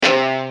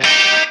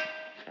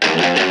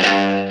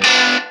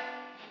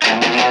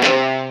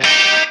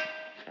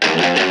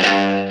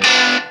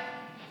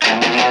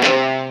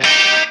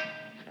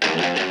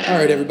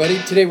right,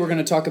 everybody. Today we're going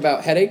to talk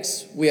about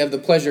headaches. We have the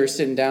pleasure of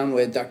sitting down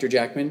with Dr.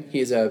 Jackman. He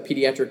is a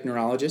pediatric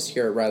neurologist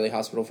here at Riley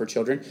Hospital for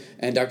Children,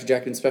 and Dr.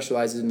 Jackman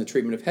specializes in the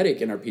treatment of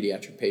headache in our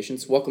pediatric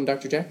patients. Welcome,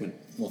 Dr. Jackman.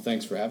 Well,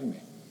 thanks for having me.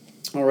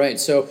 All right,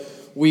 so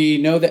we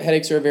know that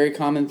headaches are a very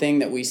common thing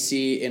that we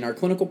see in our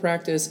clinical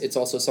practice. It's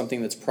also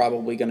something that's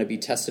probably going to be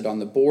tested on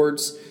the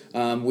boards.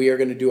 We are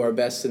going to do our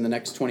best in the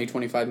next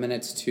 20-25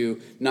 minutes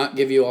to not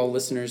give you all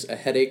listeners a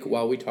headache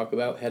while we talk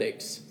about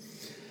headaches.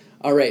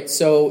 All right,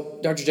 so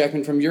Dr.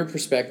 Jackman, from your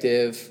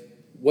perspective,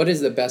 what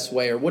is the best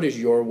way or what is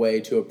your way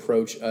to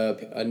approach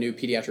a new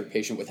pediatric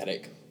patient with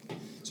headache?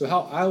 So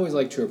how I always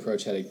like to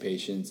approach headache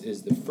patients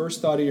is the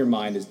first thought in your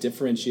mind is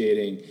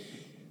differentiating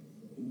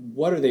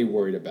what are they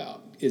worried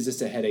about? Is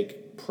this a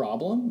headache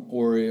problem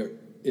or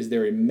is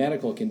there a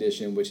medical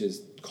condition which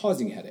is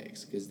causing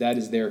headaches? Because that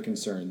is their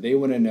concern. They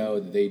want to know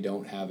that they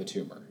don't have a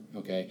tumor.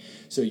 Okay,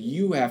 so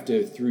you have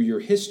to, through your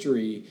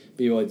history,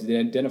 be able to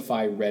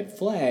identify red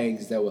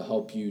flags that will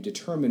help you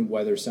determine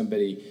whether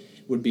somebody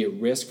would be at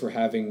risk for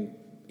having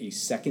a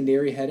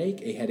secondary headache,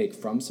 a headache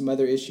from some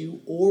other issue,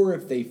 or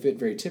if they fit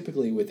very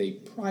typically with a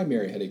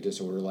primary headache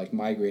disorder like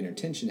migraine or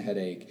tension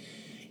headache.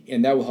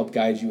 And that will help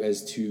guide you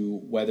as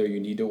to whether you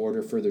need to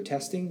order further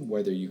testing,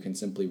 whether you can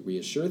simply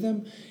reassure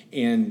them.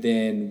 And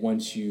then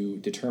once you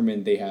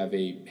determine they have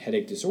a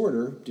headache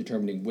disorder,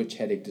 determining which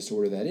headache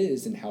disorder that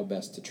is and how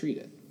best to treat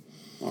it.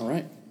 All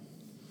right.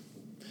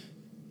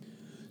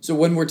 So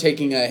when we're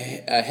taking a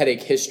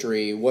headache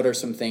history, what are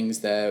some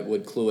things that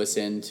would clue us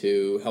in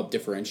to help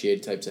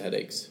differentiate types of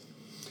headaches?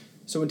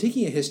 So when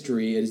taking a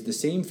history, it is the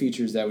same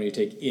features that when you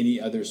take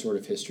any other sort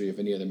of history of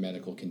any other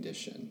medical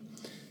condition.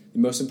 The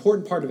most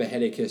important part of a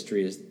headache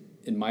history is,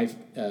 in my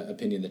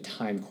opinion, the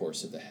time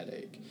course of the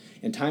headache.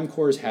 And time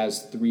course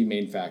has three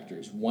main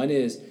factors. One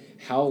is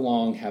how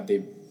long have they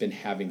been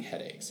having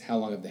headaches? How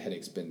long have the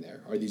headaches been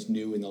there? Are these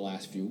new in the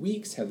last few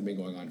weeks? Have they been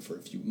going on for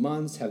a few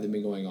months? Have they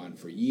been going on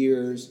for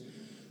years?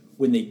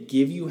 When they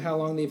give you how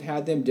long they've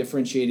had them,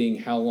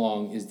 differentiating how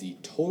long is the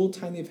total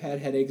time they've had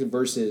headaches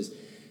versus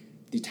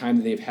the time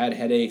that they've had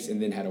headaches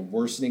and then had a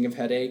worsening of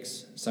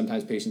headaches.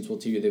 Sometimes patients will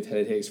tell you they've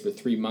had headaches for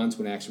 3 months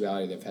when in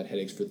actuality they've had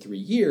headaches for 3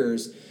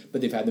 years,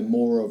 but they've had them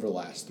more over the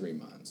last 3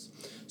 months.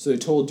 So the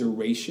total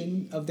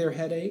duration of their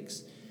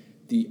headaches.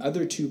 The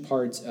other two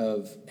parts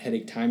of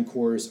headache time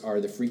course are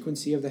the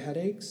frequency of the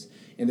headaches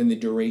and then the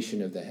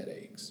duration of the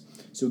headaches.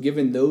 So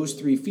given those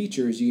three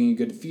features, you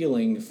get a good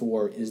feeling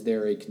for is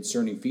there a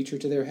concerning feature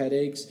to their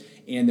headaches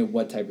and then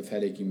what type of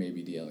headache you may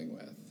be dealing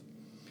with.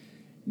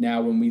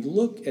 Now, when we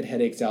look at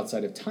headaches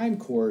outside of time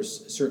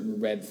course, certain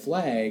red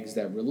flags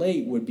that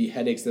relate would be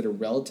headaches that are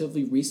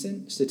relatively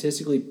recent.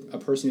 Statistically, a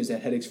person who's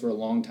had headaches for a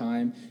long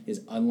time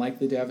is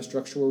unlikely to have a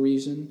structural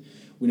lesion.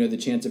 We know the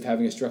chance of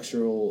having a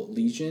structural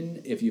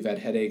lesion if you've had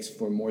headaches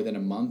for more than a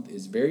month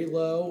is very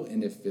low,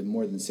 and if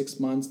more than 6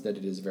 months, that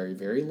it is very,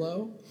 very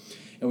low.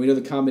 And we know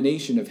the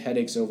combination of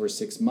headaches over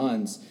 6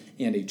 months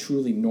and a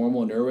truly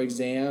normal neuro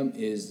exam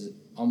is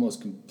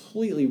almost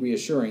completely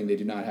reassuring they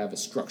do not have a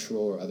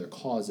structural or other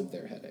cause of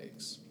their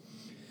headaches.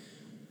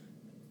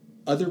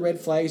 Other red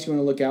flags you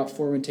want to look out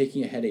for when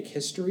taking a headache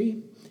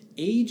history.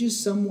 Age is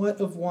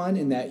somewhat of one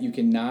in that you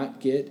cannot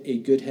get a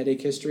good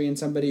headache history in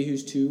somebody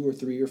who's 2 or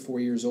 3 or 4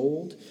 years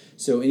old.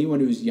 So anyone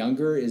who's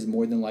younger is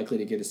more than likely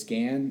to get a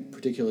scan,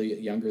 particularly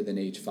younger than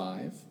age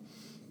 5.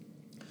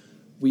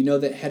 We know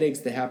that headaches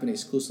that happen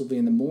exclusively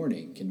in the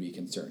morning can be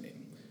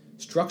concerning.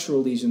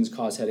 Structural lesions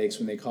cause headaches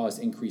when they cause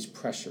increased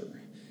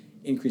pressure.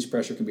 Increased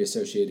pressure can be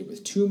associated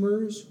with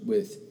tumors,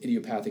 with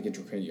idiopathic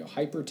intracranial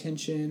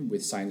hypertension,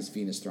 with sinus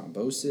venous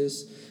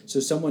thrombosis. So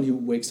someone who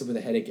wakes up with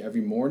a headache every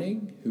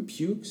morning, who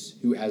pukes,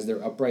 who as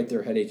they're upright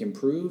their headache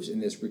improves,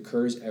 and this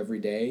recurs every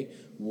day,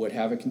 would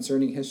have a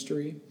concerning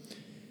history.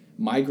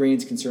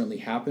 Migraines can certainly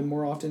happen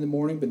more often in the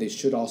morning, but they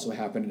should also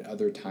happen at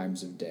other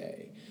times of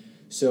day.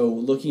 So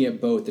looking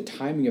at both the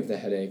timing of the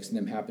headaches and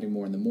them happening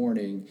more in the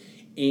morning,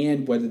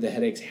 and whether the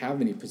headaches have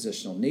any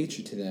positional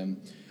nature to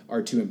them,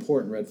 are two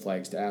important red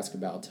flags to ask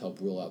about to help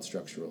rule out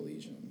structural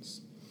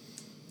lesions.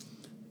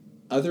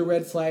 Other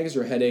red flags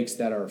are headaches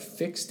that are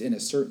fixed in a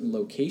certain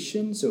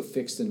location, so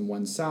fixed in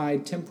one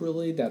side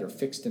temporally, that are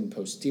fixed in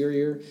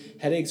posterior.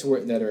 Headaches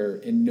that are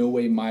in no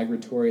way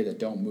migratory, that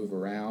don't move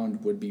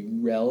around, would be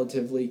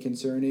relatively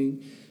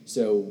concerning.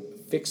 So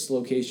fixed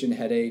location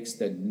headaches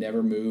that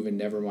never move and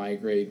never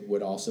migrate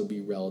would also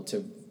be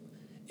relative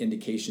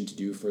indication to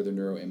do further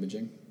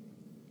neuroimaging.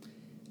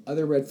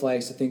 Other red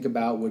flags to think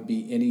about would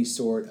be any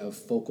sort of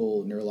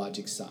focal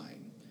neurologic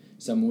sign.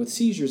 Someone with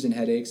seizures and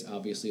headaches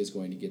obviously is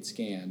going to get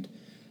scanned.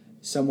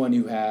 Someone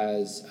who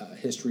has a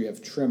history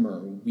of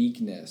tremor,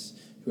 weakness,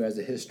 who has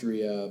a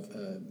history of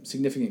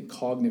significant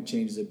cognitive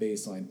changes at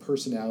baseline,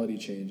 personality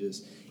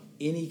changes,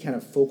 any kind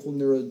of focal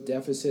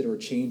neurodeficit or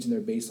change in their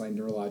baseline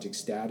neurologic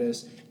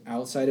status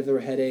outside of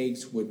their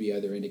headaches would be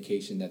other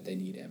indication that they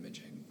need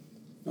imaging.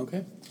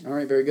 Okay. All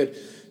right. Very good.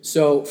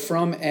 So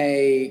from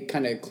a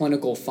kind of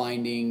clinical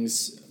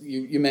findings,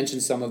 you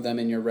mentioned some of them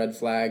in your red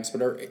flags,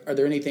 but are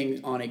there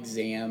anything on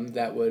exam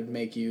that would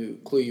make you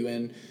clue you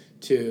in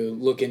to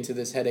look into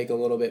this headache a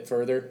little bit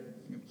further?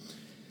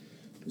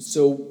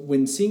 So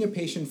when seeing a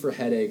patient for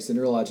headaches, the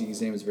neurologic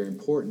exam is very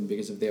important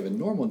because if they have a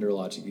normal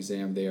neurologic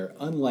exam, they are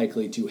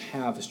unlikely to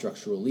have a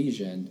structural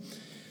lesion.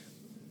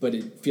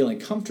 But feeling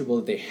comfortable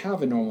that they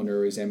have a normal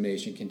neuro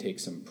examination can take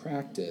some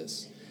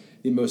practice.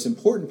 The most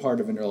important part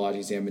of a neurologic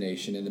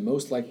examination and the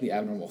most likely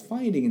abnormal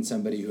finding in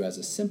somebody who has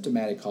a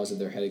symptomatic cause of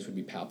their headaches would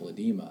be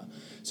papilledema.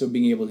 So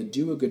being able to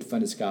do a good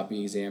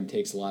fundoscopy exam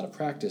takes a lot of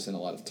practice and a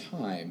lot of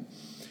time.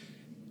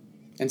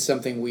 And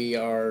something we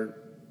are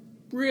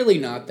really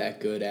not that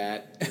good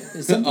at,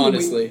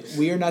 honestly.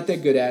 We are not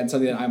that good at, and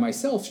something that I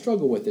myself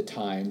struggle with at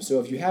times.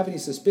 So if you have any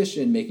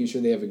suspicion, making sure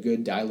they have a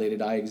good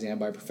dilated eye exam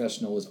by a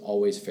professional is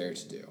always fair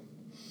to do.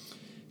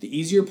 The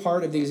easier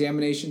part of the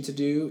examination to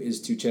do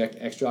is to check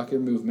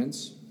extraocular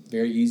movements.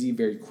 Very easy,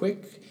 very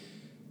quick.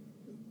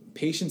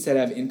 Patients that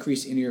have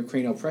increased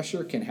intracranial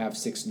pressure can have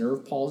 6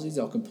 nerve palsies.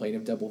 They'll complain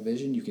of double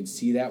vision. You can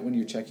see that when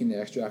you're checking the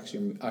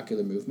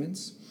extraocular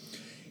movements.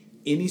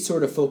 Any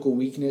sort of focal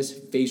weakness,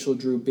 facial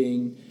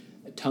drooping,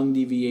 tongue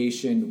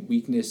deviation,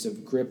 weakness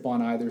of grip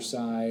on either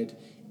side,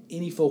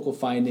 any focal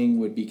finding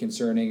would be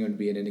concerning and would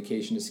be an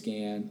indication to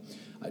scan.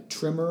 A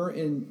tremor,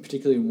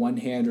 particularly in one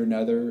hand or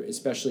another,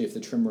 especially if the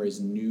tremor is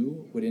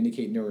new, would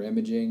indicate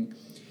neuroimaging.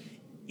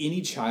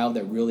 Any child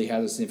that really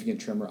has a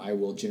significant tremor, I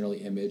will generally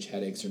image,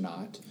 headaches or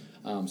not.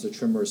 So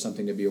tremor is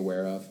something to be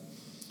aware of.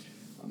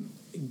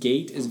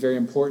 Gait is very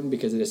important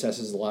because it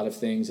assesses a lot of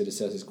things. It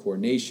assesses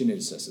coordination, it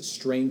assesses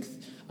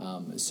strength.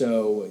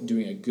 So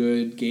doing a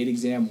good gait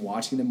exam,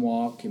 watching them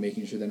walk, and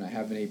making sure they're not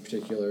having any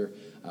particular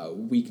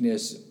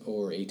weakness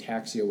or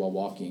ataxia while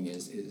walking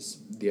is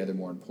the other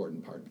more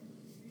important part.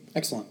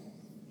 Excellent.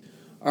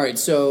 All right,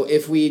 so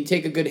if we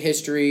take a good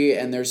history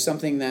and there's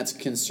something that's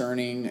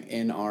concerning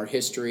in our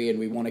history and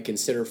we want to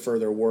consider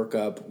further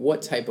workup,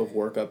 what type of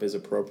workup is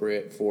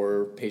appropriate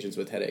for patients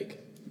with headache?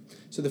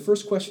 So the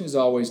first question is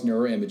always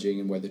neuroimaging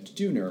and whether to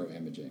do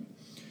neuroimaging.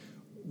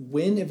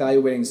 When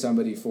evaluating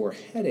somebody for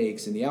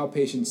headaches in the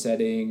outpatient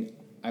setting,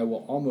 I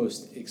will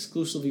almost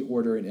exclusively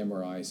order an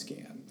MRI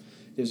scan.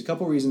 There's a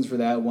couple reasons for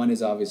that. One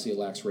is obviously it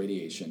lacks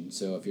radiation,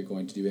 so if you're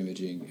going to do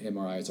imaging,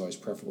 MRI is always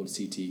preferable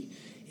to CT.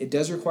 It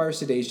does require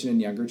sedation in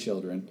younger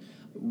children,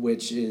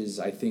 which is,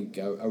 I think,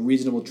 a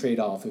reasonable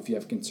trade-off. If you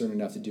have concern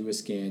enough to do a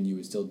scan, you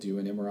would still do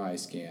an MRI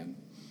scan.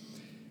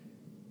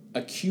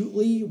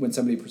 Acutely, when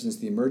somebody presents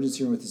to the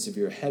emergency room with a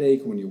severe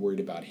headache, when you're worried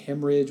about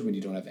hemorrhage, when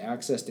you don't have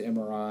access to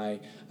MRI,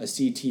 a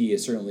CT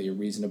is certainly a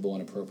reasonable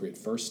and appropriate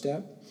first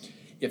step.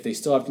 If they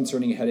still have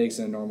concerning headaches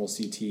and a normal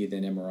CT,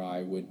 then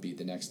MRI would be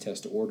the next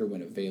test to order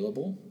when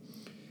available.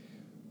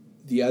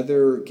 The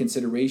other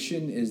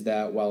consideration is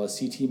that while a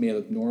CT may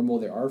look normal,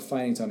 there are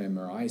findings on an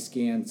MRI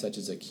scan, such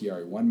as a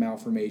Chiari-1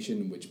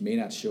 malformation, which may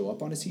not show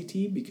up on a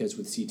CT because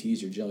with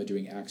CTs you're generally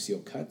doing axial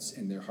cuts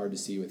and they're hard to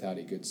see without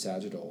a good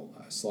sagittal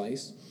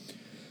slice.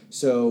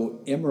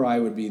 So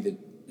MRI would be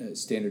the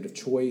standard of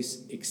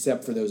choice,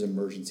 except for those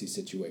emergency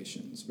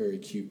situations, very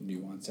acute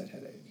new onset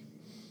headache.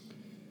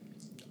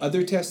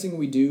 Other testing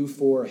we do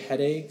for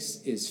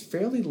headaches is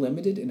fairly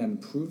limited and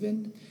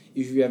unproven.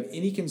 If you have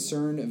any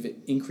concern of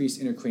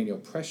increased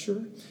intracranial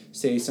pressure,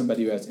 say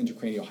somebody who has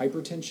intracranial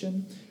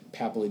hypertension,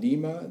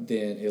 papilledema,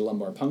 then a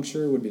lumbar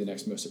puncture would be the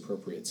next most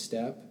appropriate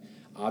step.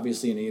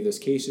 Obviously, in any of those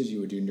cases, you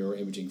would do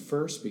neuroimaging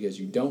first because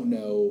you don't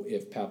know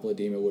if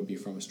papilledema would be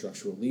from a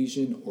structural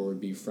lesion or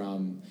would be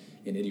from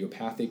an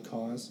idiopathic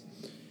cause.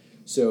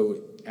 So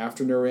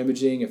after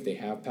neuroimaging, if they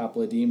have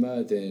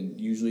papilledema, then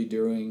usually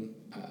doing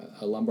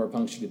a lumbar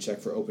puncture to check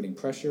for opening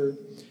pressure.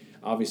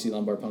 Obviously,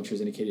 lumbar puncture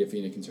is indicated if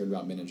you're concerned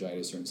about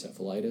meningitis or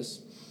encephalitis.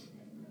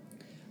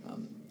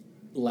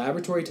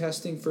 Laboratory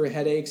testing for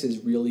headaches is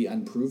really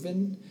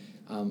unproven.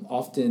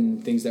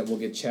 Often, things that will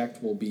get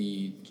checked will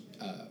be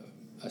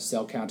a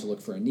cell count to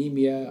look for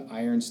anemia,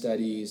 iron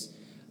studies,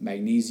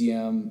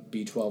 magnesium,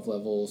 B12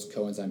 levels,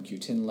 coenzyme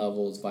Q10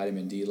 levels,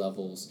 vitamin D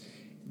levels.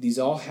 These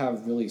all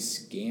have really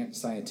scant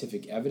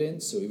scientific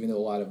evidence, so even though a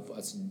lot of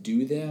us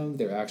do them,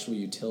 their actual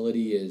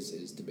utility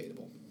is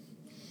debatable.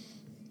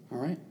 All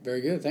right,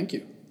 very good, thank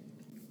you.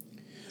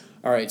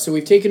 All right, so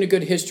we've taken a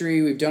good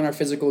history, we've done our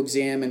physical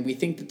exam, and we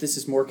think that this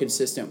is more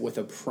consistent with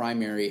a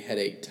primary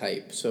headache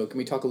type. So can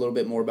we talk a little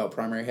bit more about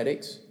primary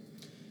headaches?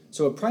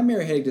 So a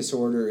primary headache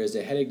disorder is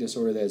a headache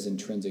disorder that is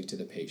intrinsic to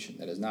the patient,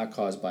 that is not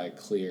caused by a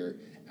clear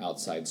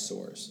outside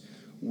source.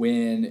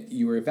 When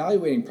you are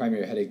evaluating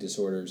primary headache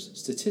disorders,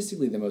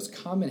 statistically the most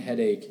common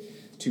headache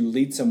to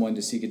lead someone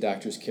to seek a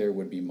doctor's care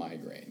would be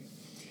migraine.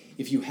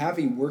 If you have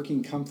a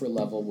working comfort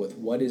level with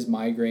what is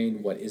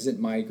migraine, what isn't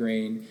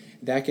migraine,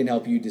 that can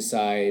help you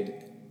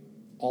decide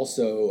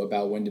also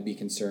about when to be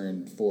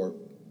concerned for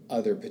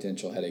other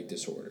potential headache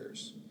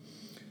disorders.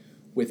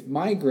 With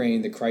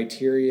migraine, the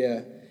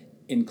criteria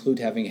include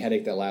having a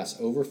headache that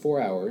lasts over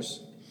 4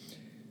 hours.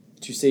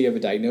 To say you have a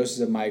diagnosis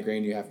of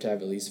migraine, you have to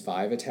have at least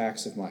 5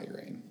 attacks of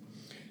migraine.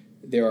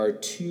 There are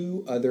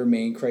 2 other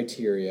main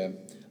criteria.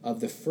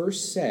 Of the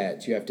first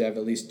set, you have to have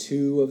at least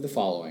 2 of the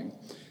following.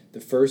 The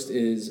first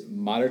is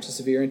moderate to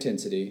severe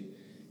intensity,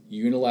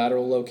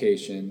 unilateral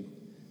location,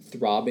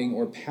 throbbing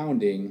or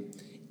pounding,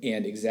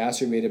 and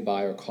exacerbated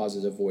by or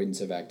causes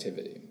avoidance of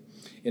activity.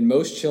 In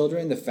most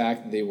children, the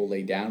fact that they will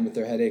lay down with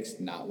their headaches,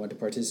 not want to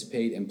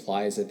participate,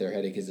 implies that their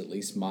headache is at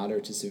least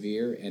moderate to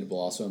severe, and will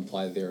also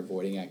imply that they're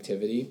avoiding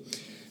activity.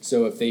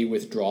 So if they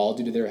withdraw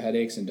due to their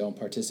headaches and don't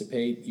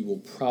participate, you will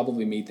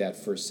probably meet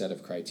that first set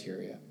of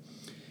criteria.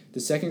 The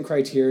second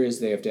criteria is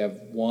they have to have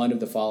one of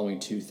the following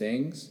two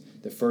things.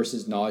 The first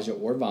is nausea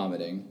or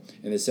vomiting,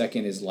 and the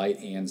second is light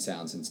and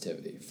sound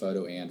sensitivity,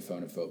 photo and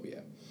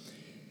phonophobia.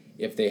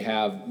 If they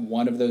have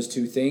one of those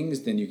two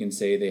things, then you can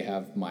say they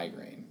have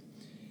migraine.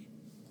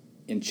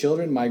 In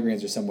children,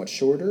 migraines are somewhat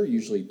shorter,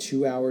 usually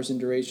 2 hours in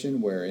duration,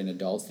 where in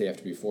adults they have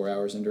to be 4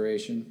 hours in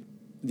duration.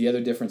 The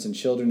other difference in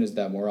children is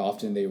that more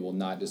often they will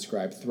not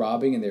describe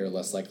throbbing, and they are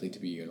less likely to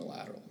be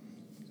unilateral.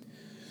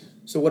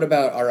 So what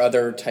about our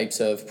other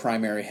types of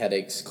primary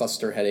headaches,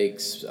 cluster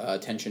headaches,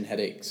 tension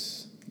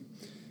headaches?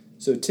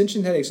 So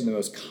tension headaches are the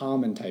most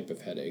common type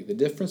of headache. The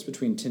difference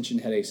between tension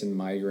headaches and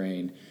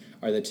migraine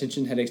are that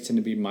tension headaches tend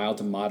to be mild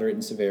to moderate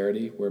in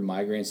severity, where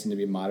migraines tend to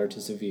be moderate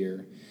to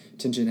severe.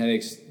 Tension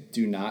headaches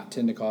do not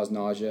tend to cause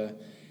nausea.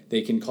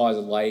 They can cause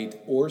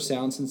light or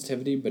sound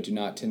sensitivity, but do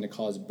not tend to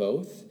cause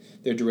both.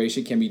 Their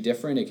duration can be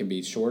different. It can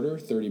be shorter,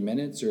 30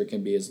 minutes, or it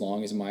can be as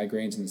long as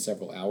migraines in the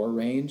several hour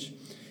range.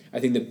 I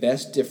think the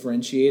best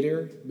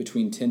differentiator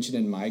between tension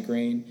and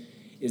migraine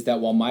is that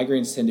while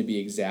migraines tend to be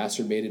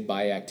exacerbated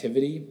by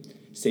activity,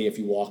 say if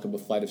you walk up a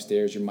flight of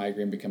stairs, your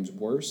migraine becomes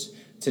worse,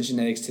 tension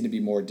headaches tend to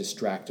be more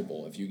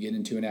distractible. If you get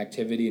into an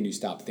activity and you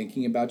stop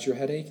thinking about your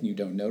headache and you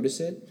don't notice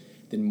it,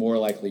 then more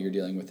likely you're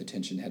dealing with a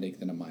tension headache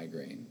than a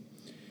migraine.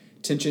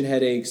 Tension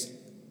headaches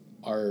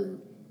are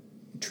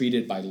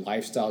treated by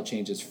lifestyle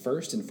changes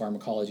first and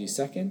pharmacology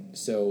second,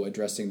 so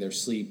addressing their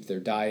sleep, their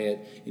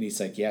diet, any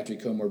psychiatric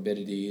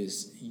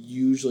comorbidities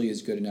usually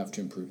is good enough to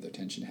improve their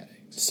tension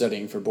headaches.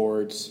 Studying for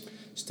boards,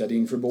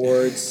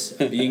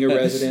 being a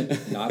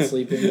resident, not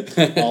sleeping,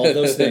 all of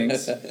those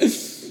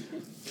things.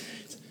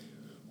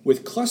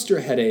 With cluster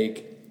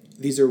headache,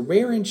 these are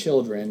rare in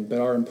children, but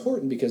are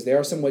important because they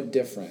are somewhat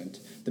different.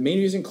 The main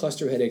reason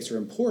cluster headaches are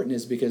important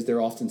is because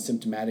they're often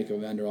symptomatic of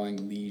an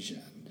underlying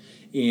lesion,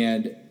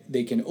 and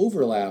they can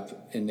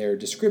overlap in their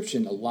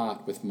description a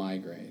lot with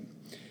migraine.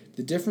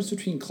 The difference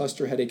between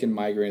cluster headache and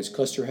migraine is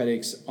cluster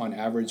headaches on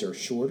average are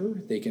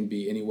shorter. They can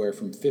be anywhere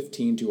from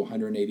 15 to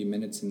 180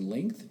 minutes in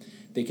length.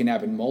 They can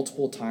happen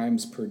multiple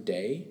times per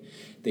day.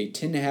 They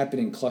tend to happen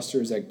in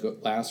clusters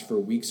that last for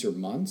weeks or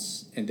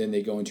months, and then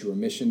they go into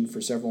remission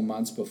for several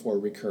months before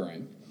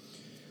recurring.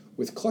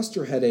 With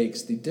cluster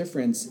headaches, the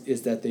difference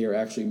is that they are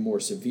actually more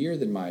severe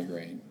than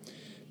migraine.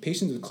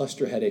 Patients with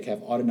cluster headache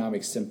have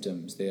autonomic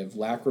symptoms. They have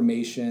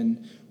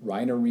lacrimation,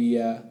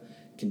 rhinorrhea,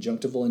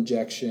 conjunctival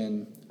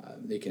injection.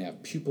 They can have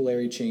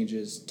pupillary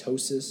changes,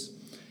 ptosis,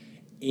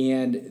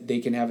 and they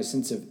can have a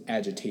sense of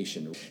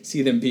agitation.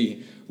 See them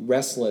be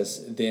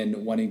restless,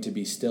 then wanting to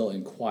be still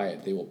and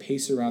quiet. They will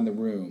pace around the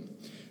room.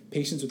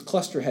 Patients with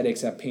cluster headaches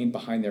have pain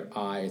behind their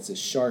eye. It's a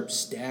sharp,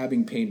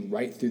 stabbing pain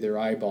right through their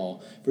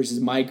eyeball, versus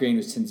migraine,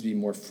 which tends to be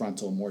more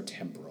frontal, more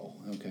temporal.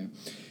 Okay,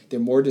 they're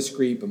more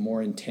discrete, but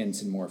more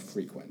intense and more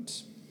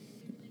frequent.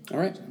 All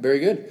right, very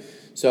good.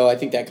 So I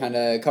think that kind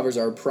of covers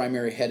our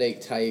primary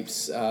headache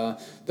types.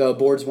 The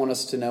boards want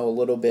us to know a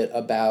little bit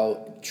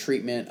about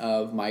treatment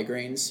of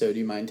migraines. So do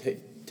you mind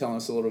telling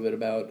us a little bit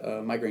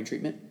about migraine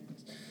treatment?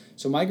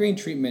 So migraine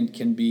treatment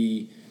can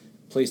be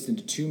placed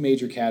into two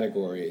major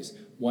categories.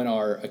 One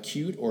are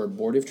acute or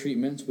abortive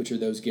treatments, which are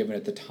those given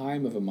at the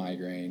time of a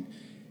migraine.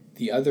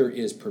 The other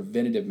is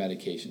preventative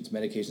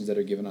medications that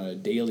are given on a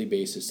daily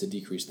basis to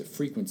decrease the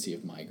frequency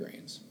of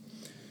migraines.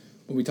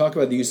 When we talk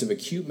about the use of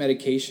acute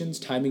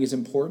medications, timing is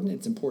important.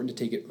 It's important to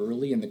take it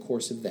early in the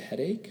course of the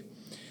headache.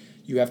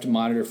 You have to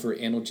monitor for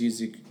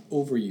analgesic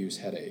overuse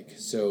headache.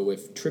 So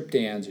if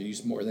triptans are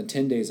used more than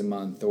 10 days a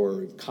month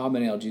or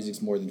common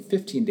analgesics more than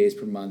 15 days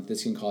per month,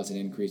 this can cause an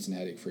increase in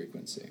headache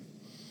frequency.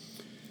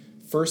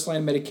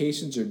 First-line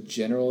medications are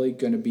generally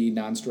going to be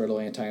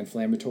nonsteroidal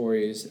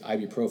anti-inflammatories,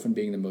 ibuprofen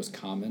being the most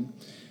common.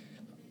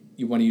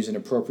 You want to use an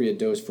appropriate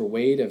dose for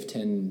weight of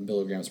 10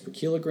 milligrams per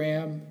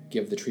kilogram.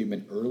 Give the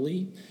treatment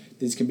early.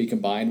 These can be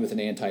combined with an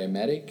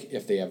antiemetic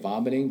if they have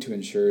vomiting to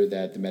ensure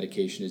that the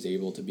medication is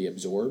able to be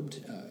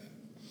absorbed.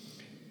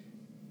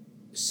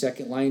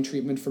 Second-line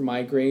treatment for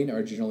migraine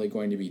are generally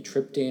going to be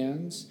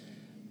triptans.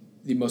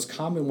 The most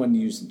common one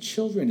used in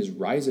children is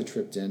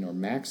rizatriptan or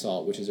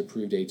Maxalt, which is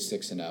approved age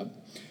 6 and up.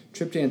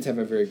 Triptans have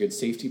a very good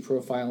safety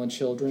profile in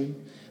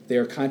children. They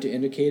are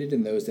contraindicated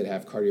in those that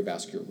have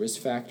cardiovascular risk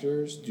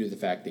factors due to the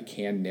fact they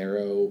can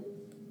narrow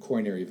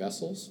coronary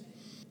vessels.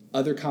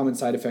 Other common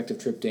side effects of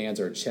triptans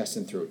are chest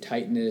and throat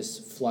tightness,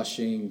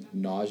 flushing,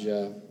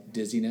 nausea,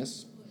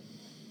 dizziness.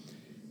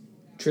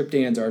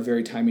 Triptans are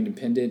very timing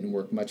dependent and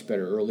work much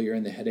better earlier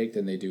in the headache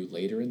than they do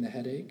later in the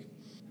headache.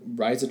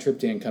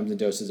 Rizatriptan comes in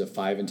doses of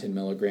 5 and 10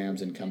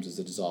 milligrams and comes as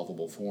a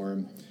dissolvable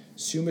form.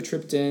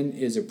 Sumatriptan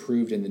is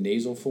approved in the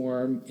nasal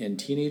form in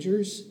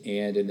teenagers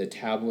and in the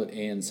tablet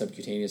and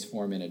subcutaneous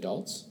form in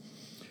adults.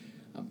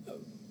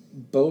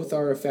 Both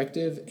are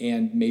effective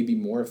and may be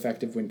more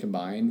effective when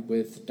combined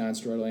with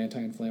nonsteroidal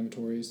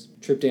anti-inflammatories.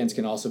 Triptans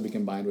can also be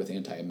combined with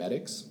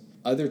antiemetics.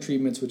 Other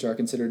treatments which are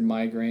considered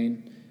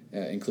migraine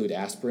include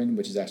aspirin,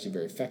 which is actually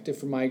very effective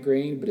for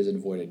migraine, but is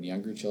avoided in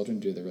younger children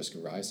due to the risk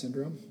of Reye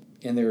syndrome.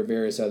 And there are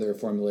various other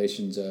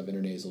formulations of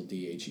intranasal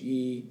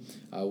DHE,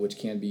 which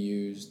can be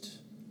used.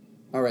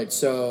 All right,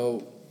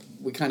 so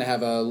we kind of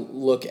have a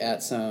look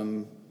at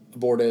some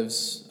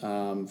abortives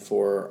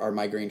for our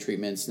migraine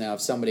treatments. Now, if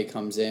somebody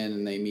comes in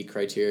and they meet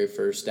criteria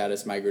for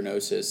status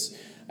migrainosus,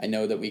 I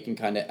know that we can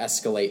kind of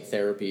escalate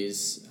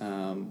therapies.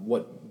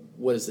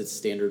 What is the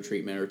standard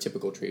treatment or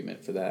typical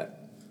treatment for that?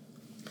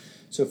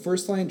 So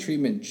first-line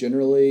treatment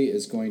generally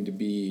is going to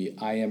be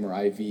IM or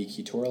IV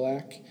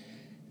ketorolac,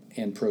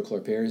 and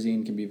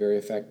prochlorperazine can be very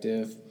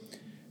effective.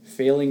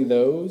 Failing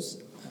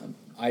those,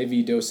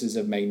 IV doses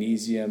of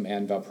magnesium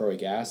and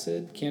valproic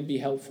acid can be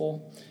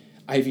helpful.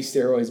 IV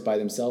steroids by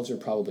themselves are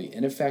probably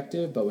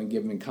ineffective, but when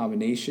given in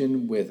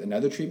combination with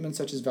another treatment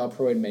such as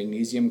valproate and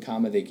magnesium,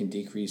 they can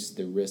decrease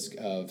the risk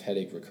of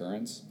headache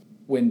recurrence.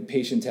 When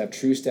patients have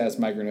true status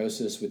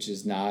migrainosus, which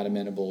is not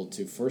amenable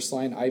to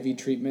first-line IV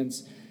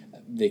treatments,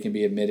 they can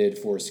be admitted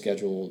for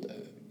scheduled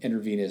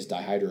intravenous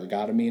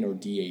dihydroergotamine or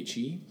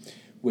DHE,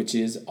 which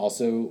is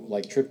also,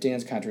 like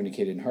triptans,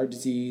 contraindicated in heart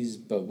disease,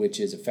 but which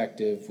is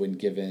effective when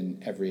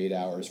given every 8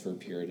 hours for a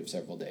period of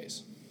several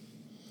days.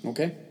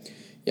 Okay.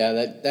 Yeah,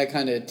 that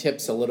kind of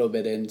tips a little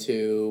bit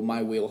into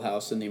my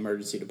wheelhouse in the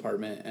emergency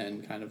department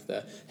and kind of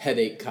the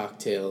headache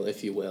cocktail,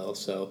 if you will.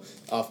 So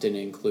often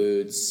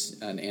includes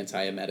an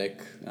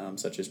antiemetic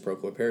such as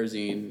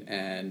prochlorperazine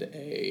and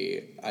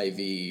a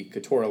IV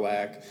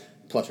ketorolac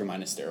plus or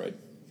minus steroid.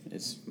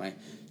 It's my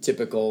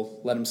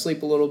typical let them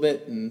sleep a little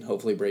bit and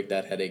hopefully break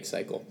that headache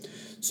cycle.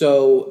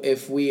 So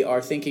if we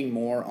are thinking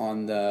more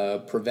on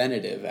the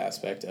preventative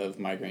aspect of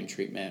migraine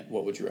treatment,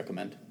 what would you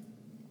recommend?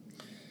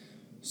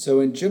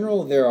 So in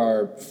general, there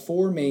are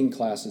 4 main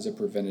classes of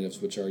preventatives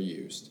which are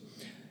used.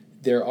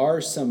 There are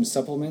some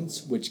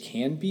supplements which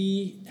can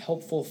be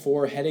helpful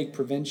for headache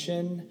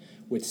prevention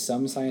with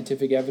some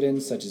scientific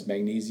evidence, such as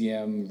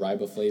magnesium,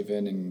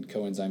 riboflavin, and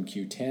coenzyme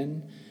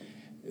Q10.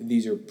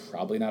 These are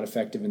probably not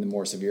effective in the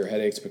more severe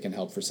headaches, but can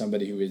help for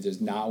somebody who does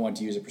not want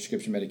to use a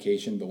prescription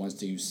medication but wants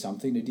to use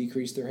something to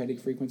decrease their headache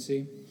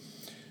frequency.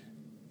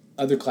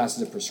 Other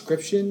classes of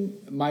prescription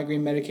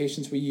migraine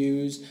medications we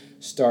use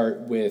start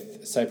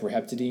with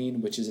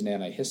cyproheptadine, which is an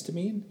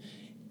antihistamine.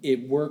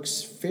 It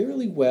works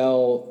fairly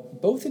well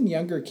both in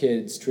younger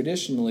kids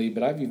traditionally,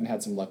 but I've even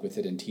had some luck with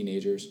it in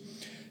teenagers.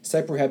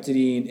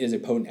 Cyproheptadine is a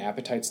potent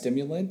appetite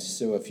stimulant,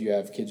 so if you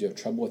have kids who have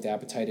trouble with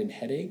appetite and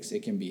headaches,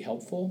 it can be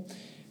helpful.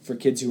 For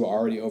kids who are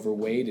already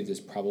overweight, it is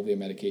probably a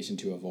medication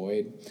to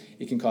avoid.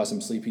 It can cause some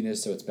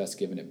sleepiness, so it's best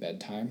given at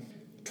bedtime.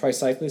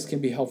 Tricyclics can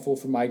be helpful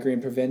for migraine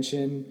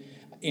prevention.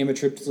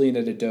 Amitriptyline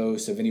at a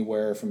dose of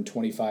anywhere from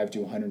 25 to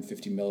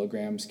 150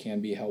 milligrams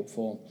can be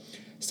helpful.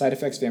 Side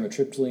effects of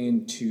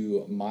amitriptyline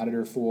to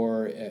monitor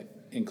for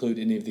include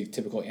any of the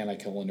typical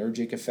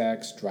anticholinergic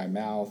effects, dry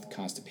mouth,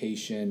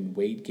 constipation,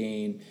 weight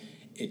gain.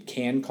 It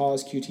can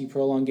cause QT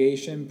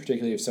prolongation,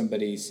 particularly if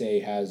somebody, say,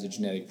 has a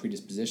genetic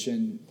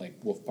predisposition like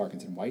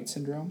Wolff-Parkinson-White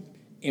syndrome.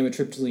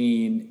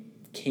 Amitriptyline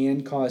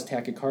can cause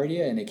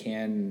tachycardia, and it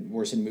can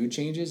worsen mood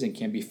changes and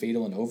can be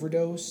fatal in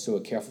overdose, so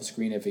a careful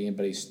screen if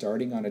anybody's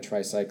starting on a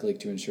tricyclic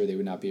to ensure they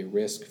would not be at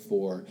risk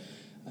for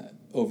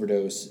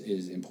overdose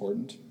is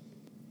important.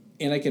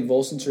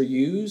 Anticonvulsants are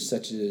used,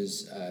 such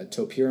as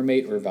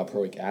topiramate or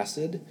valproic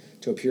acid.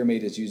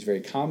 Topiramate is used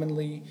very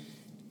commonly,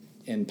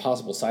 and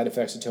possible side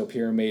effects of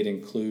topiramate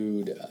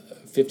include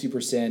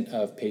 50%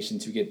 of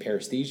patients who get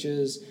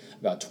paresthesias,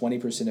 about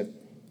 20% of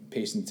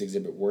patients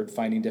exhibit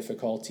word-finding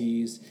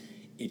difficulties.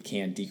 It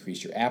can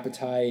decrease your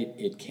appetite.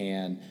 It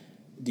can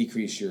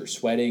decrease your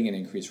sweating and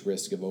increase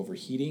risk of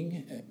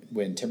overheating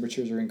when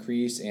temperatures are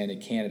increased, and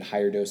it can, at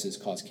higher doses,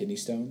 cause kidney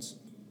stones.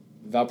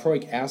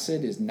 Valproic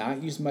acid is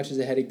not used much as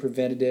a headache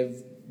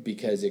preventative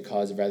because it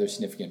causes rather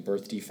significant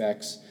birth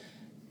defects.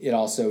 It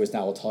also is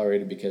not well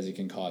tolerated because it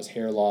can cause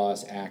hair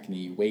loss,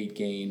 acne, weight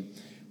gain,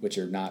 which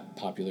are not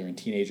popular in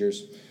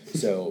teenagers.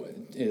 So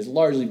it has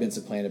largely been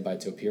supplanted by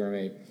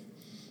topiramate.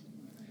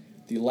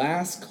 The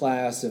last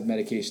class of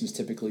medications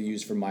typically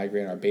used for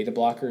migraine are beta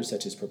blockers,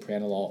 such as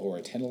propranolol or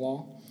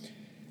atenolol.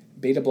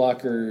 Beta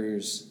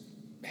blockers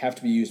have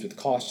to be used with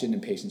caution in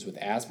patients with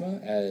asthma,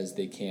 as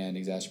they can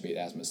exacerbate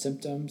asthma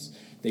symptoms.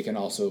 They can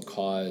also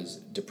cause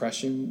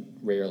depression,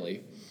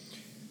 rarely.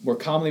 More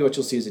commonly, what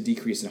you'll see is a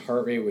decrease in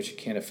heart rate, which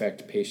can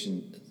affect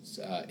patients'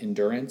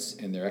 endurance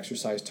and their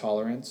exercise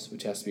tolerance,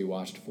 which has to be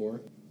watched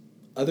for.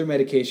 Other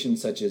medications,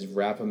 such as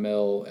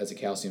verapamil as a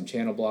calcium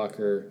channel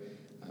blocker,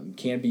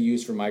 can be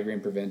used for migraine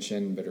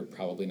prevention, but are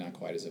probably not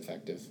quite as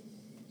effective.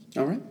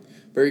 All right.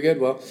 Very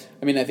good. Well,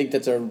 I mean, I think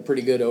that's a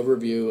pretty good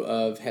overview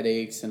of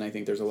headaches, and I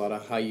think there's a lot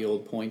of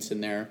high-yield points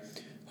in there.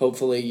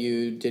 Hopefully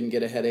you didn't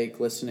get a headache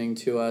listening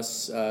to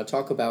us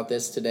talk about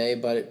this today,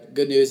 but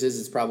good news is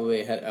it's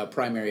probably a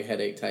primary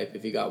headache type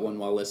if you got one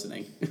while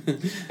listening.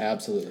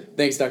 Absolutely.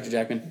 Thanks, Dr.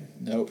 Jackman.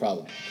 No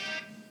problem.